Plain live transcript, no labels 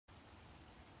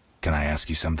Can I ask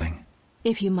you something?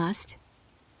 If you must.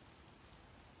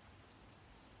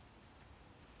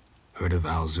 Heard of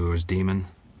Alzur's demon?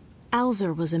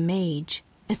 Alzur was a mage,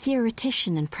 a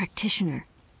theoretician and practitioner.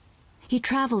 He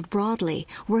traveled broadly,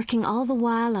 working all the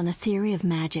while on a theory of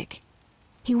magic.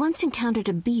 He once encountered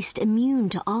a beast immune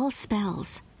to all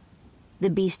spells. The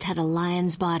beast had a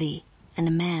lion's body and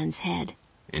a man's head.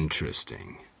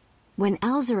 Interesting. When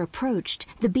Alzur approached,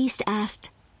 the beast asked,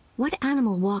 "What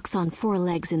animal walks on 4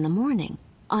 legs in the morning,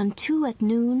 on 2 at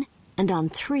noon, and on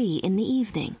 3 in the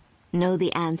evening?" Know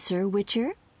the answer,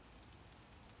 Witcher?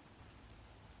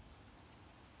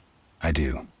 I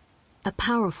do. A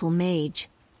powerful mage.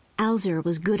 Alzur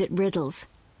was good at riddles.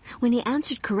 When he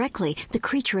answered correctly, the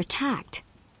creature attacked.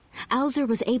 Alzur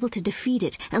was able to defeat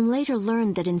it and later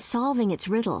learned that in solving its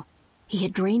riddle, he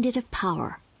had drained it of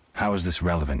power. How is this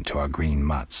relevant to our green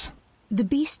mutts? The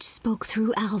beast spoke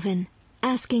through Alvin,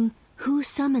 asking, "Who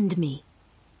summoned me?"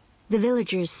 The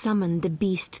villagers summoned the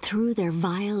beast through their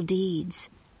vile deeds.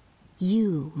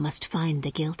 You must find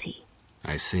the guilty.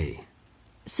 I see.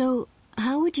 So,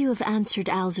 how would you have answered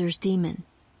Alzur's demon?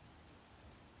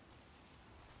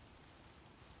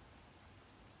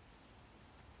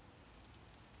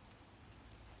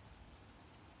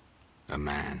 A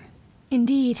man.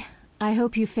 Indeed. I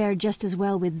hope you fared just as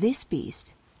well with this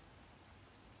beast.